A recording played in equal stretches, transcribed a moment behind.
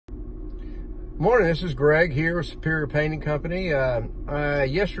Morning, this is Greg here with Superior Painting Company.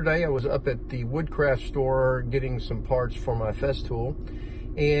 Yesterday I was up at the Woodcraft store getting some parts for my Festool,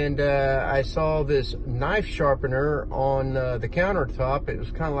 and I saw this knife sharpener on the countertop. It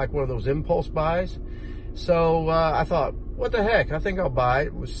was kind of like one of those impulse buys. So I thought, what the heck, I think I'll buy it.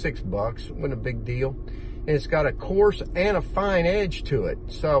 It was $6, wasn't a big deal. And it's got a coarse and a fine edge to it.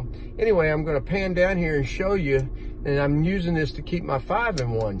 So anyway, I'm going to pan down here and show you, and I'm using this to keep my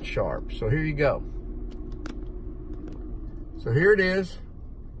 5-in-1 sharp. So here you go. So here it is.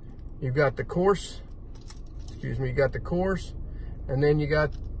 You've got the coarse, you got the coarse, and then you got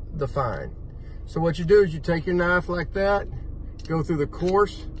the fine. So what you do is you take your knife like that, go through the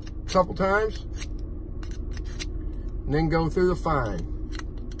coarse a couple times, and then go through the fine.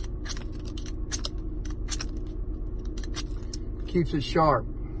 Keeps it sharp.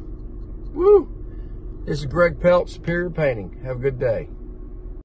 Woo! This is Greg Pelt, Superior Painting. Have a good day.